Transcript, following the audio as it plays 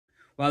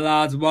Well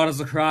lads, what is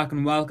the crack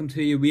and welcome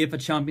to UEFA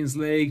Champions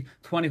League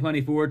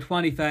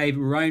 2024-25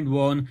 round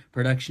 1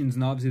 predictions.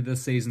 And obviously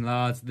this season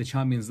lads, the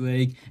Champions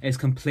League is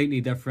completely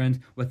different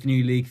with the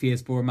new league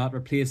phase format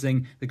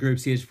replacing the group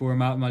stage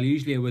format. And while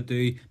usually I would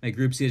do my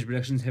group stage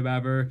predictions,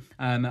 however,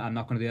 I'm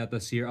not going to do that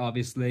this year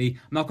obviously.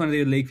 I'm not going to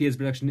do the league phase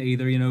prediction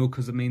either, you know,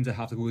 because it means I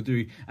have to go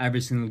through every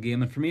single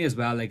game, and for me as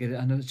well, like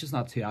and it's just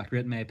not too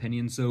accurate in my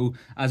opinion. So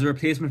as a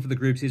replacement for the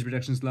group stage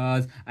predictions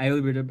lads, I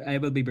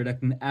will be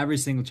predicting every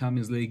single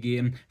Champions League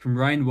game from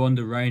round 1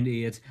 to round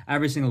 8.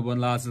 Every single one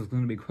lads is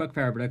going to be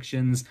quickfire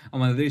predictions,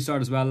 and when I do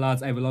start as well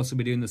lads, I will also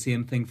be doing the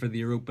same thing for the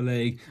Europa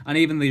League and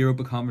even the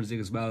Europa Conference League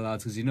as well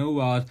lads, because you know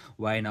what,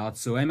 why not?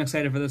 So I'm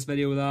excited for this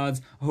video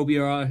lads. I hope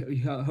you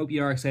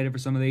are excited for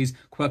some of these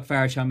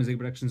quickfire Champions League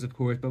predictions of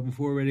course. But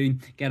before we do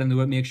get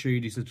into it, make sure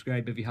you do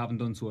subscribe if you haven't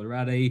done so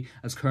already,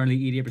 as currently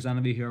 88%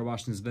 of you who are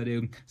watching this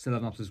video still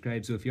have not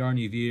subscribed. So if you are a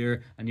new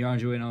viewer and you're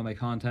enjoying all my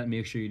content,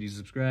 make sure you do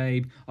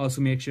subscribe. Also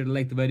make sure to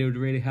like the video to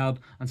really help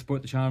and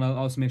support the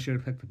channel. Also make sure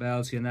to click the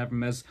bell so you never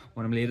miss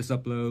one of my latest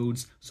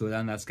uploads. So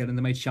then let's get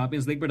into my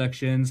Champions League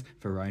predictions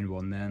for round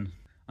 1 then.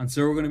 And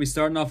so we're going to be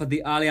starting off at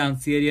the Allianz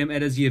Stadium.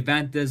 It is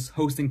Juventus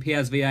hosting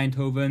PSV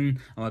Eindhoven. And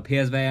while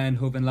PSV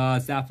Eindhoven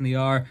lads definitely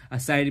are a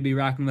side to be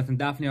reckoned with and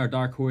definitely are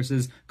dark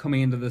horses coming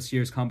into this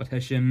year's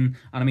competition.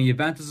 And I mean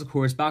Juventus of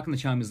course back in the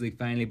Champions League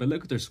finally, but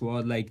look at their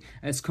squad, like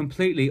it's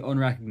completely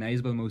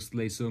unrecognisable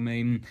mostly. So I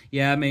mean,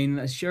 yeah, I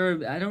mean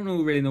sure, I don't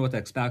really know what to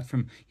expect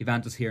from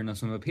Juventus here in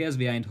this one. But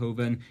PSV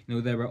Eindhoven, you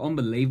know, they were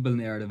unbelievable in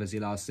the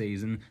Eredivisie last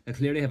season. They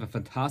clearly have a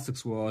fantastic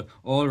squad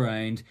all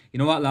around. You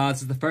know what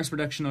lads, it's the first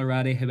prediction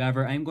already.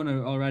 However, I'm going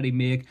to already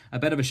make a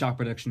bit of a shock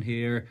prediction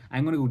here.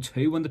 I'm going to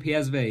go 2-1 to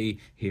PSV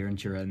here in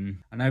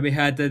Turin. And now we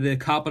head to the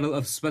capital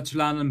of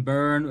Switzerland and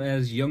Bern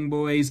as Young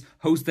Boys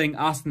hosting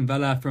Aston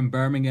Villa from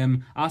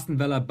Birmingham. Aston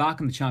Villa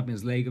back in the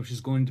Champions League, which is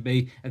going to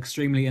be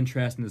extremely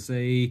interesting to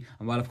see.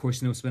 And while of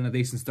course you know it's been a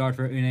decent start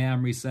for Unai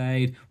Emery's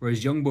side,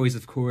 whereas Young Boys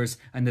of course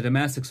in the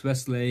domestic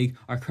Swiss league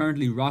are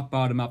currently rock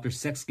bottom after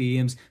 6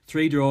 games,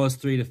 3 draws,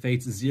 3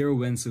 defeats, 0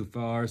 wins so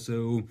far. So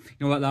you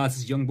know what lads,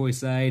 this Young Boys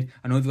side,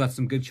 I know they've got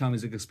some good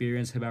Champions League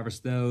experience. However,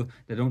 still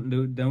they don't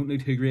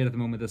look too great at the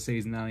moment this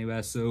season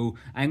anyway. So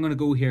I'm going to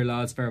go here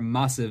lads for a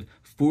massive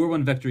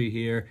 4-1 victory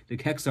here to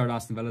kickstart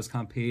Aston Villa's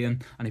campaign.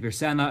 And if you're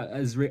saying that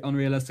is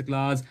unrealistic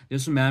lads,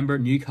 just remember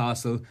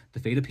Newcastle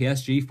defeated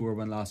PSG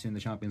 4-1 last year in the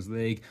Champions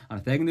League, and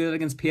if they can do that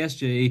against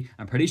PSG,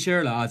 I'm pretty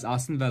sure lads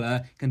Aston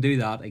Villa can do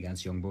that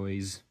against Young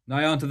Boys.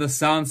 Now on to the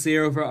San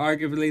Siro for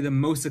arguably the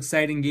most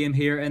exciting game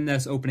here in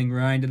this opening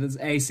round. It is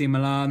AC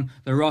Milan,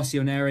 the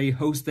Rossoneri,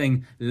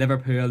 hosting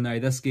Liverpool. Now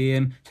this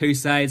game, two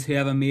sides who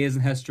have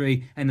amazing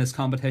history in this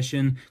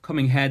competition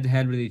coming head to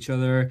head with each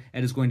other.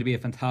 It is going to be a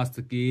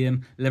fantastic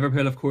game.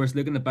 Liverpool of course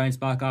looking to bounce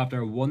back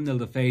after a 1-0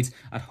 defeat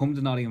at home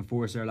to Nottingham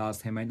Forest their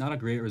last time out. Not a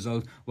great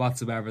result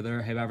whatsoever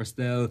there. However,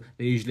 still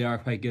they usually are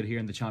quite good here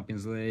in the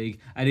Champions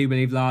League. I do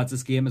believe lads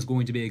this game is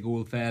going to be a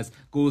goal fest,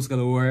 goals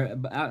galore,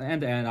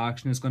 end to end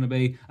action. Is going to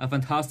be a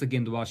fantastic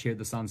game to watch here at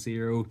the San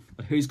Siro.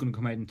 But who's going to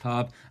come out on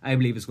top? I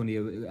believe it's going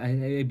to be,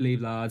 I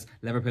believe lads,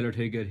 Liverpool are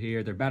too good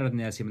here. They're better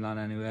than AC Milan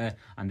anyway,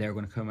 and they're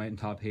going to come out on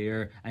top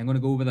here. I'm going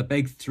to go with a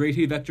big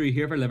 3-2 victory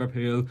here for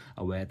Liverpool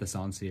away at the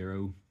San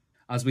Siro.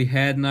 As we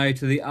head now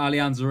to the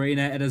Allianz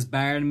Arena, it is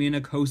Bayern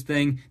Munich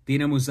hosting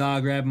Dinamo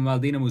Zagreb. And while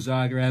Dinamo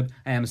Zagreb,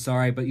 I am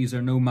sorry, but these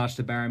are no match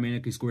to Bayern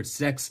Munich, who scored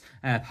 6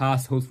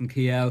 past hosting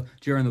Kiel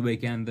during the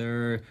weekend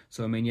there.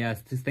 So I mean, yeah,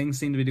 things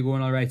seem to be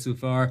going all right so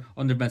far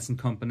under Vincent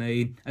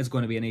Kompany. It's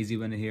going to be an easy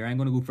win here. I'm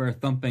going to go for a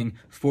thumping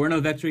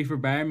 4-0 victory for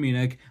Bayern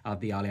Munich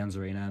at the Allianz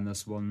Arena in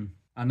this one.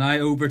 And now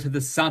over to the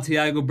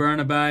Santiago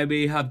Bernabeu.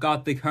 We have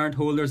got the current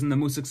holders and the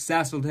most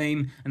successful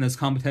team in this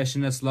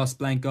competition. It's Los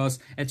Blancos.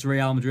 It's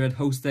Real Madrid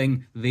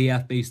hosting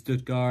VfB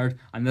Stuttgart.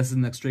 And this is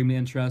an extremely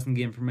interesting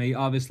game for me.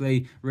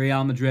 Obviously,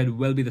 Real Madrid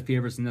will be the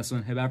favourites in this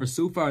one. However,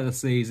 so far this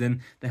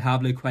season, they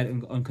have looked quite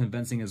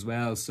unconvincing as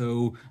well.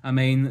 So, I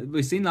mean,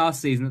 we've seen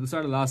last season, at the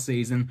start of last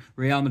season,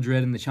 Real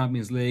Madrid in the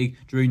Champions League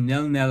drew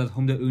 0-0 at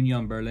home to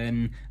Union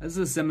Berlin. This is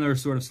a similar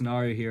sort of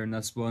scenario here in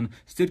this one.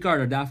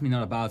 Stuttgart are definitely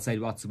not a bad side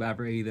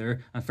whatsoever either.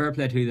 And fair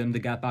play to them to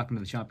get back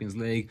into the Champions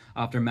League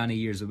after many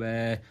years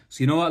away.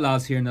 So you know what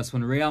lads, here in this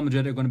one, Real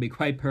Madrid are going to be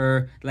quite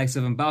poor. The likes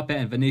of Mbappe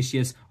and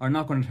Vinicius are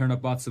not going to turn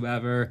up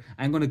whatsoever.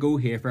 I'm going to go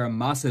here for a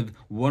massive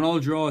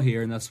 1-1 draw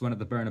here in this one at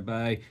the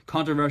Bernabeu.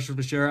 Controversial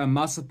for sure, a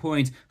massive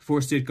point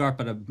for Stuttgart,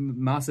 but a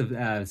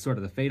massive sort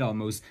of defeat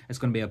almost. It's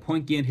going to be a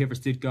point gained here for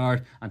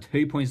Stuttgart and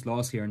 2 points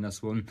lost here in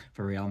this one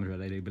for Real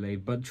Madrid, I do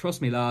believe. But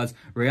trust me lads,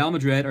 Real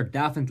Madrid are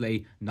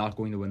definitely not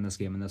going to win this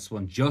game in this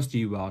one. Just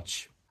you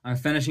watch. And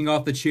finishing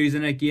off the Tuesday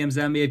night games,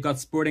 then we've got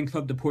Sporting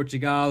Club de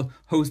Portugal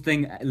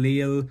hosting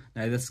Lille.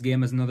 Now this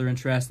game is another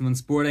interesting one.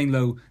 Sporting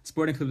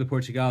Club de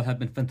Portugal have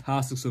been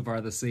fantastic so far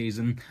this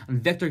season.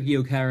 And Victor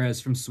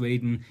Gyökeres from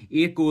Sweden,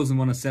 8 goals and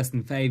 1 assist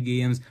in 5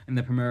 games in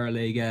the Premier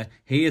League.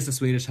 He is the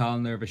Swedish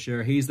talent there for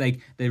sure. He's like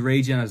the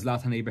region as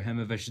Zlatan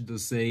Ibrahimovic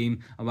does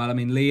seem. And well, I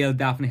mean, Lille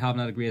definitely haven't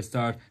had a great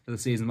start to the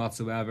season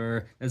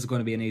whatsoever. This is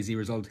going to be an easy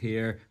result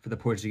here for the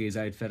Portuguese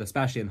outfit,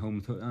 especially on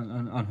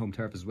home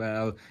turf as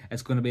well.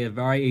 It's going to be a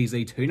very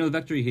easy 2-0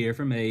 victory here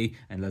for me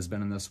in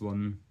Lisbon in this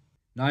one.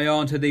 Now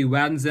on to the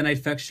Wednesday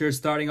night fixtures,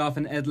 starting off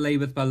in Italy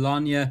with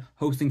Bologna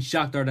hosting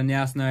Shakhtar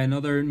Donetsk. Now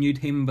another new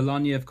team in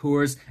Bologna, of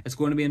course. It's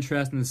going to be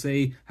interesting to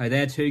see how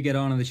they too get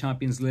on in the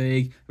Champions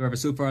League. However,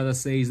 so far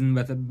this season,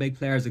 with the big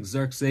players like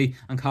Xerxes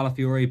and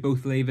Calafiori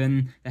both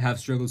leaving, they have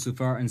struggled so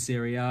far in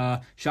Serie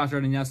A. Shakhtar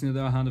Donetsk, on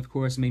the other hand, of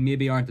course,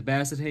 maybe aren't the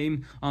best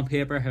team on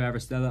paper. However,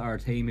 still are a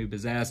team who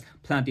possess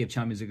plenty of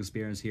Champions League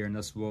experience here in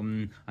this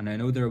one. And I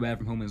know they're away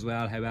from home as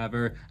well.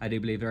 However, I do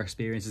believe their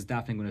experience is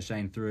definitely going to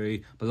shine through.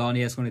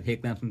 Bologna is going to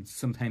take them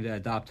some time to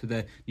adapt to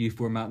the new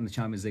format in the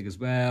Champions League as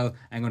well.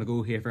 I'm going to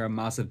go here for a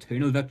massive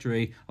 2-0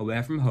 victory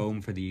away from home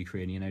for the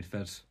Ukrainian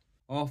outfit.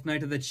 Off now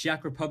to the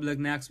Czech Republic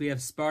next. We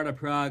have Sparta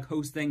Prague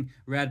hosting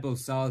Red Bull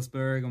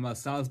Salzburg. And while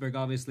Salzburg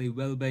obviously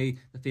will be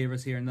the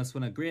favourites here in this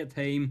one, a great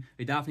team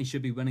who definitely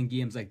should be winning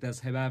games like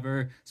this.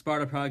 However,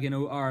 Sparta Prague,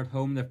 are at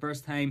home. Their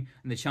first time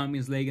in the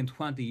Champions League in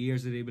 20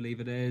 years, I do believe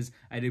it is.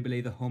 I do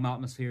believe the home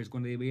atmosphere is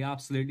going to be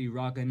absolutely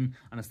rocking,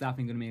 and it's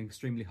definitely going to be an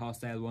extremely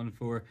hostile one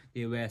for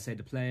the away side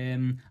to play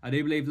in. I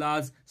do believe,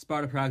 lads,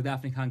 Sparta Prague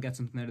definitely can get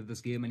something out of this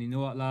game. And you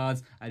know what,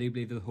 lads? I do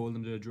believe they'll hold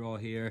them to a draw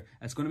here.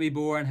 It's going to be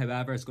boring,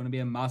 however, it's going to be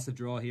a massive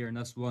draw here in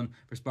this one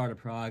for Sparta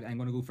Prague. I'm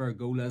going to go for a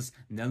goalless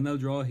 0-0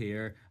 draw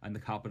here in the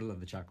capital of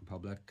the Czech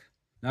Republic.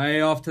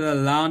 Now off to the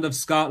land of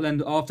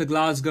Scotland, off to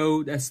Glasgow.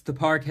 It's the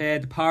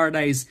Parkhead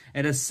Paradise.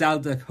 It is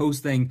Celtic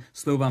hosting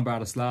Slovan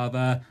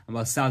Bratislava. And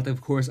while Celtic,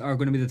 of course, are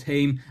going to be the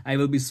team I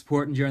will be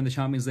supporting during the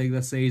Champions League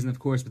this season, of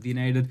course, with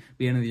United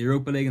being in the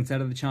Europa League instead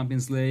of the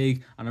Champions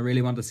League, and I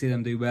really want to see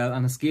them do well.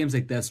 And it's games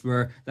like this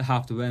where they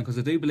have to win, because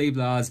I do believe,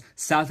 lads,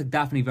 Celtic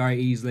definitely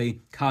very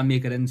easily can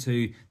make it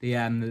into the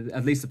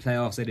at least the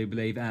playoffs, I do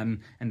believe,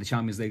 in the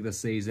Champions League this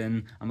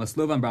season. And with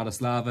Slovan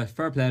Bratislava,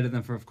 fair play to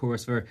them for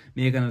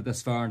making it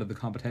this far into the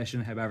competition.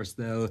 However,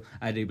 still,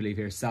 I do believe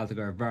here Celtic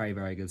are a very,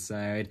 very good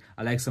side.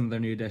 I like some of their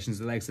new additions.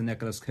 The likes of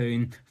Nicholas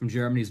Kuhn from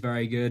Germany is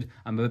very good.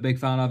 I'm a big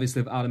fan, obviously,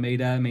 of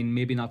Adamida. I mean,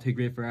 maybe not too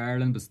great for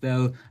Ireland, but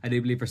still, I do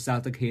believe for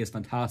Celtic, he is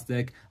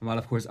fantastic. And while,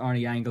 of course,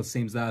 Arnie Engel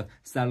seems to have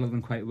settled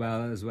them quite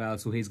well as well,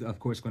 so he's, of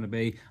course, going to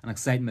be an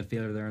exciting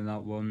midfielder there in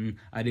that one.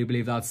 I do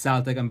believe that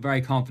Celtic, I'm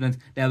very confident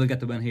they will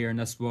get the win here in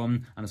this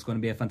one, and it's going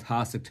to be a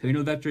fantastic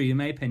 2-0 victory, in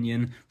my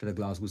opinion, for the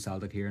Glasgow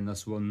Celtic here in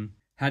this one.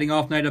 Heading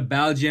off now to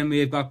Belgium,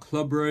 we've got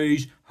Club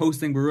Brugge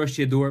hosting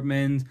Borussia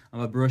Dortmund.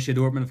 And with Borussia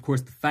Dortmund, of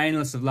course, the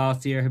finalists of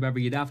last year. However,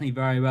 you definitely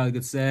very well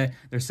could say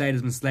their side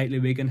has been slightly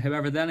weakened.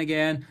 However, then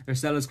again, there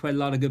still is quite a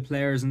lot of good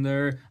players in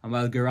there. And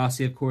while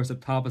Guirassy, of course,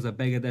 up top is a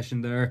big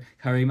addition there.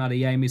 Karim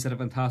Adeyemi's had a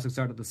fantastic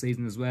start of the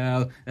season as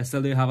well. They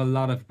still do have a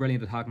lot of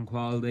brilliant attacking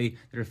quality.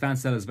 Their defence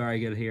still is very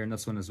good here in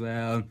this one as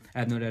well. I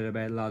have no doubt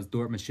about it, lads.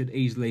 Dortmund should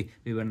easily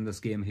be winning this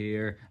game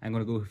here. I'm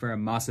going to go for a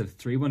massive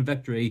 3-1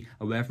 victory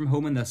away from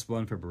home in this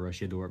one for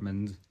Borussia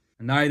Dortmund.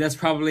 Now, this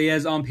probably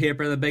is, on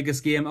paper, the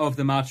biggest game of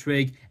the match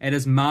week. It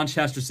is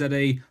Manchester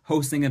City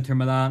hosting Inter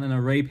Milan in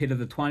a repeat of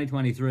the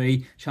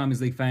 2023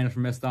 Champions League final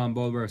from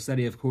Istanbul, where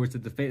City, of course,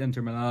 did defeat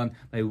Inter Milan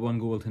by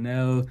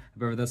 1-0.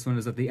 However, this one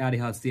is at the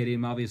Etihad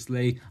Stadium,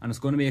 obviously, and it's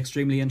going to be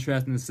extremely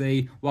interesting to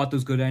see what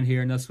does go down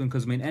here in this one,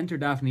 because, I mean, Inter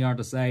definitely aren't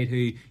a side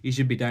who you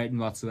should be doubting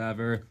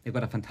whatsoever. They've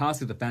got a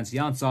fantastic defence.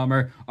 Jan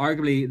Sommer,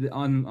 arguably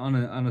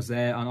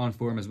on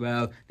form as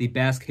well, the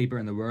best keeper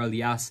in the world.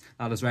 Yes,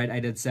 that is right, I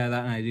did say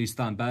that, and I do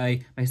stand by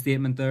my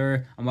statement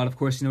there. And while, of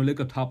course, look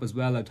up top as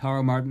well,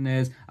 Lautaro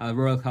Martinez, a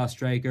world-class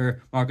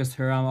striker. Marcus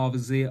Thuram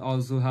obviously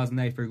also has an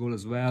eye for a goal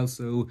as well.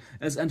 So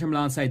this Inter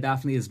Milan side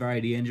definitely is very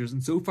dangerous.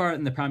 And so far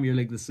in the Premier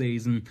League this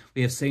season,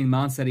 we have seen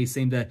Man City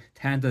seem to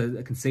tend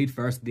to concede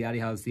first at the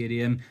Etihad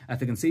Stadium. If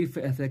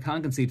they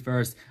can concede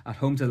first at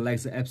home to the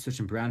likes of Ipswich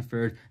and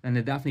Brentford, then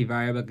they definitely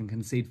very well can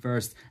concede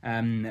first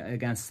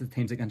against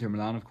teams like Inter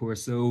Milan, of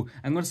course. So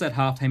I'm going to say at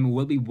half-time it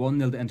will be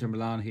 1-0 to Inter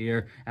Milan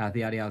here at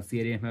the Etihad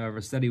Stadium.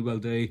 However, City will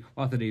do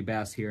what they do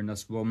best here in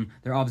this one.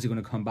 They're obviously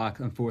going to come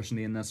back,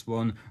 unfortunately, in this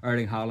one.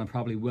 Erling Haaland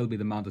probably will be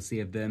the man to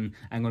save them.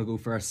 I'm going to go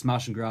for a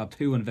smash and grab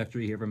 2-1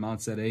 victory here for Man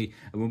City.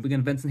 It won't be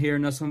convincing here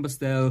in this one, but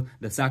still,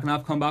 the second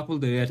half comeback will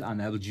do it, and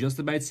they'll just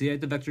about see out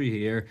the victory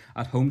here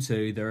at home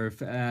too.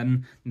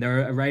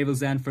 Their rivals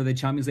then for the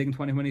Champions League in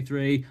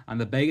 2023,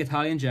 and the big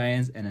Italian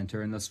giants in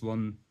Inter in this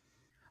one.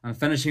 And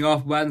finishing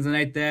off Wednesday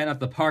night then at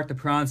the Parc des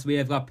Princes, we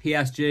have got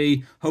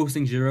PSG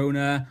hosting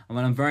Girona. And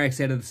I'm very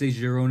excited to see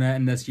Girona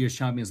in this year's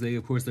Champions League.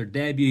 Of course, their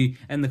debut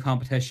in the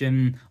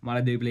competition. What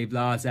I do believe,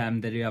 lads,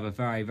 they do have a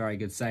very, very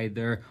good side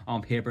there.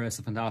 On paper, it's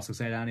a fantastic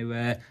side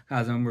anyway.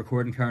 As I'm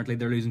recording currently,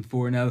 they're losing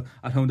 4-0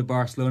 at home to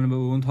Barcelona, but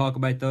we won't talk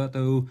about that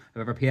though.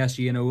 However,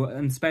 PSG,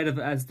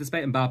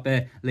 despite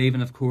Mbappe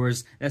leaving, of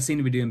course, they seem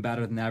to be doing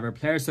better than ever.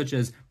 Players such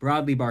as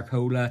Bradley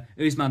Barcola,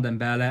 Ousmane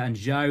Dembele and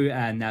João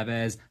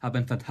Neves have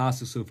been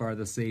fantastic so far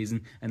this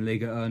season in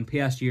Liga 1.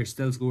 PSG are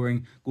still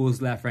scoring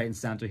goals left, right and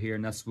centre here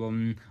in this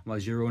one, while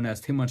Girona is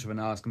too much of an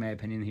ask in my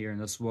opinion here in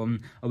this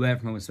one, away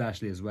from home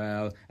especially as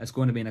well. It's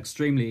going to be an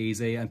extremely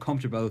easy and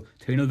comfortable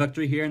 2-0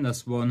 victory here in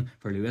this one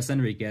for Luis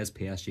Enrique's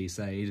PSG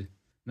side.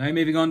 Now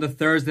moving on to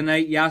Thursday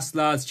night. Yes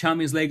lads,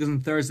 Champions League is on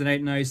Thursday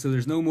night now, so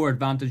there's no more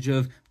advantage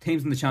of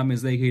teams in the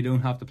Champions League who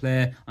don't have to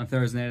play on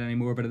Thursday night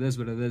anymore, but it is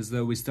what it is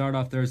though. We start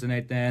off Thursday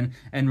night then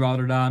in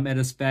Rotterdam. It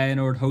is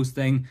Feyenoord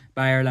hosting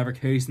Bayer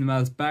Leverkusen.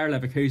 Well, Bayer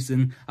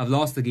Leverkusen have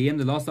lost the game.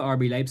 They lost to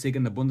RB Leipzig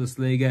in the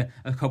Bundesliga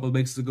a couple of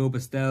weeks ago,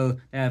 but still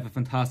they have a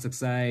fantastic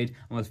side.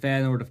 And with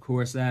Feyenoord, of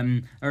course, are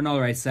an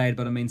alright side,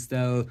 but I mean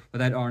still,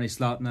 without Arne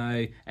Slot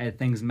now,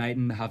 things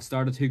mightn't have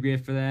started too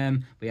great for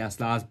them. But yes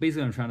lads,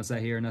 basically what I'm trying to say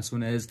here in this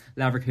one is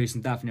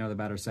Leverkusen definitely are the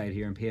better side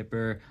here on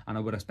paper, and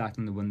I would expect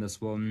them to win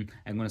this one.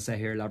 I'm going to say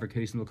here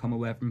Leverkusen will come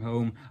away from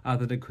home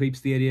at the Creep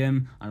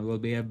Stadium, and it will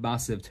be a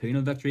massive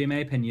 2-0 victory in my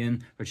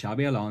opinion for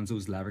Xabi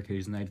Alonso's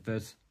Leverkusen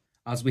outfit.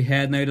 As we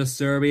head now to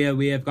Serbia,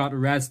 we have got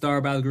Red Star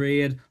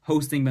Belgrade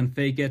hosting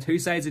Benfica. Two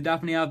sides who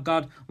definitely have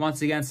got,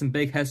 once again, some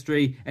big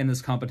history in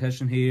this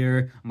competition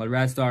here. And while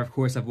Red Star, of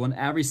course, have won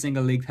every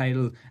single league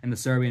title in the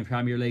Serbian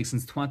Premier League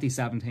since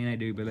 2017, I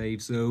do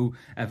believe. So,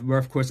 if we're,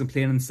 of course,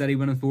 complaining City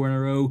winning 4 in a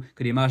row,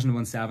 could you imagine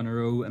winning 7 in a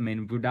row? I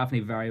mean, we're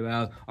definitely very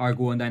well are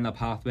going down that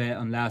pathway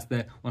unless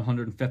the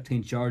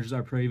 115 charges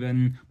are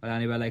proven. But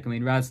anyway,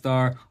 Red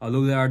Star,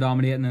 although they are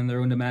dominating in their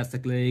own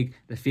domestic league,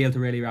 they fail to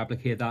really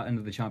replicate that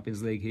into the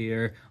Champions League here.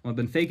 While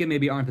Benfica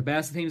maybe aren't the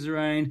best teams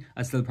around,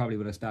 I still probably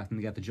would expect them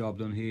to get the job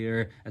done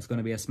here. It's going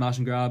to be a smash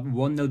and grab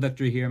 1-0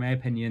 victory here in my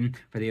opinion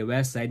for the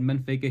West Side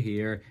Benfica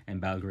here in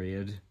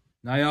Belgrade.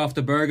 Now off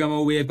to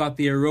Bergamo, we have got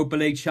the Europa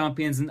League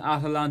champions in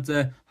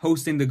Atalanta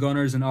hosting the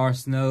Gunners in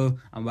Arsenal.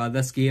 And while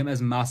this game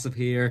is massive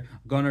here,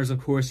 Gunners,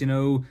 of course,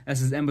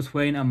 this is in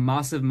between a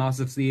massive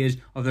stage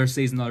of their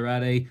season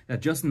already. They've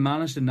just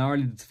managed to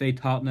narrowly defeat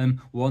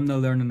Tottenham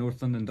 1-0 there in the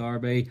North London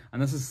derby.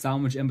 And this is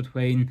sandwiched in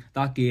between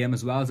that game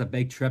as well as a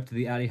big trip to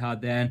the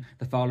Etihad then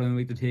the following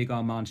week to take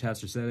on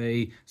Manchester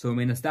City. So, I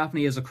mean, it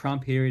definitely is a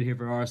cramped period here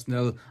for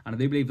Arsenal. And I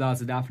do believe,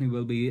 lads, it definitely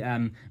will be,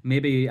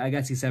 maybe, I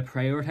guess you said,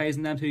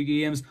 prioritising them two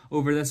games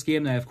over this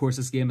game. Now, of course,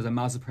 this game is a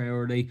massive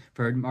priority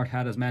for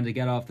Arteta's men to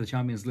get off the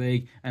Champions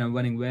League in a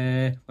winning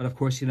way. But of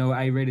course,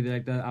 I really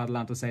like the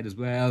Atalanta side as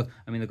well.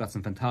 I mean, they've got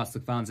some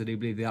fantastic fans. I do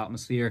believe the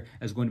atmosphere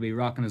is going to be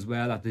rocking as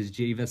well at the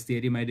Jiva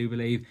Stadium, I do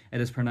believe it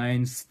is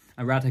pronounced.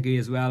 And Ratagui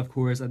as well, of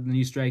course, the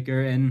new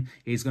striker, and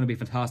he's going to be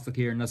fantastic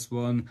here in this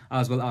one,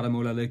 as will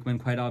Ademola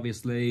Lookman, quite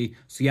obviously.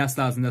 So yes,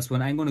 lads, in this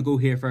one, I'm going to go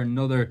here for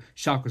another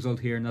shock result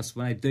here in this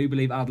one. I do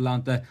believe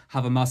Atalanta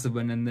have a massive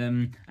win in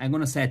them. I'm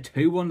going to say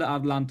 2-1 to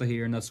Atalanta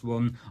here in this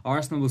one.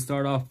 Arsenal will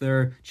start off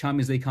their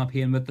Champions League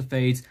campaign with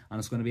defeat, and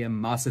it's going to be a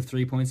massive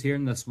 3 points here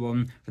in this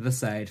one for the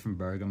side from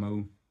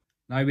Bergamo.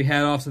 Now we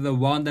head off to the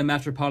Wanda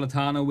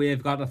Metropolitano. We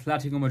have got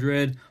Atletico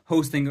Madrid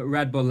hosting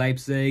Red Bull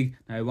Leipzig.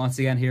 Now once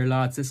again here,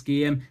 lads, this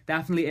game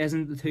definitely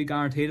isn't too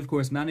guaranteed. Of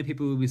course, many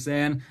people will be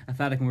saying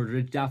Atletico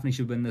Madrid definitely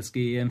should win this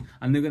game.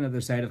 And looking at their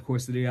side, of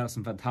course, they do have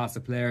some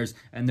fantastic players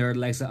in there,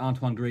 like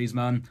Antoine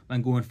Griezmann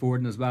when going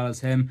forward, and as well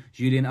as him,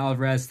 Julian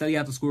Alvarez. Still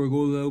yet to score a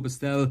goal though, but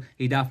still,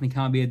 he definitely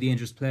can be a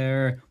dangerous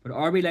player. But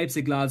RB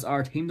Leipzig, lads,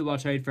 are a team to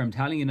watch out for. I'm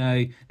telling you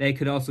now, they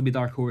could also be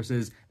dark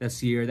horses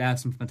this year. They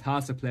have some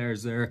fantastic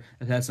players there.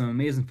 They have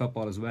some amazing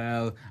football as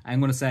well.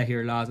 I'm going to say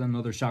here, lads,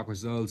 another shock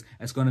result.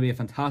 It's going to be a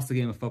fantastic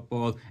game of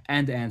football,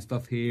 end-to-end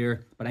stuff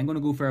here, but I'm going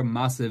to go for a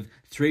massive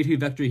 3-2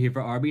 victory here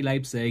for RB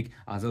Leipzig,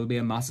 as it'll be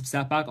a massive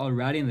setback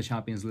already in the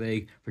Champions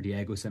League for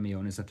Diego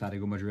Simeone's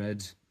Atletico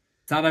Madrid.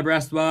 Stade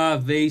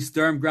Brestois v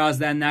Sturm Graz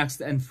then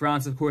next in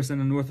France, of course, in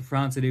the north of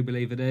France, I do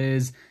believe it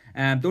is.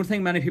 Don't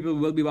think many people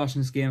will be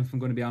watching this game, if I'm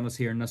going to be honest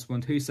here in this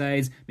one. Two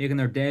sides making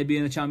their debut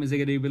in the Champions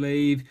League, I do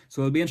believe.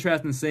 So it'll be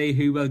interesting to see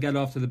who will get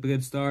off to the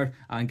good start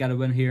and get a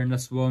win here in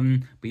this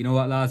one. But you know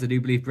what, lads, I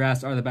do believe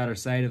Brest are the better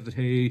side of the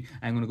two.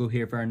 I'm going to go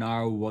here for a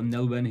narrow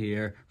 1-0 win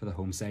here for the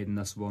home side in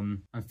this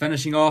one. And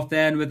finishing off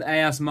then with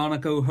AS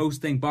Monaco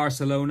hosting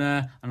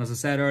Barcelona. And as I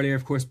said earlier,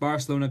 of course,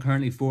 Barcelona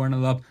currently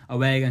 4-0 up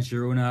away against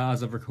Girona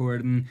as of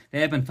recording.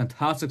 They have been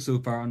fantastic so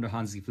far under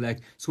Hansi Flick,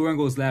 scoring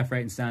goals left, right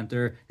and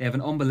centre. They have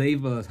an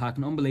unbelievable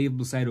attacking,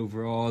 unbelievable side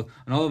overall,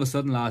 and all of a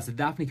sudden, lads, it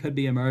definitely could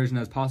be emerging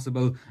as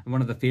possible and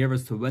one of the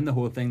favourites to win the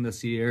whole thing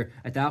this year.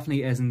 It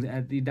definitely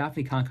isn't. You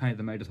definitely can't count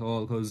them out at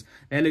all, because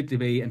they look to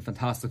be in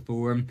fantastic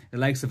form. The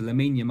likes of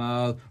Lamine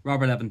Yamal,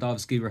 Robert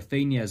Lewandowski,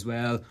 Rafinha as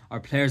well are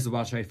players to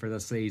watch out for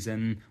this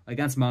season.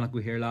 Against Monaco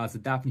here, lads,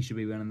 it definitely should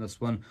be winning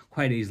this one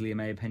quite easily in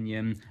my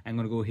opinion. I'm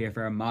going to go here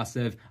for a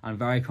massive and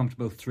very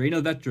comfortable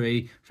 3-0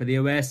 victory for the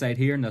away side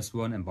here in this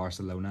one in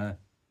Barcelona.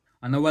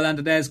 And that will end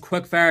today's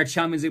quickfire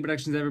Champions League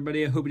predictions,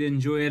 everybody. I hope you did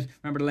enjoy it.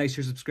 Remember to like,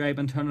 share, subscribe,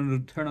 and turn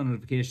on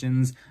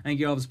notifications. Thank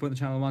you all for supporting the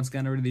channel once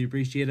again. I really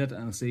appreciate it.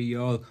 And I'll see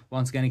you all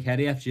once again in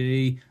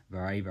KDFG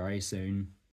very, very soon.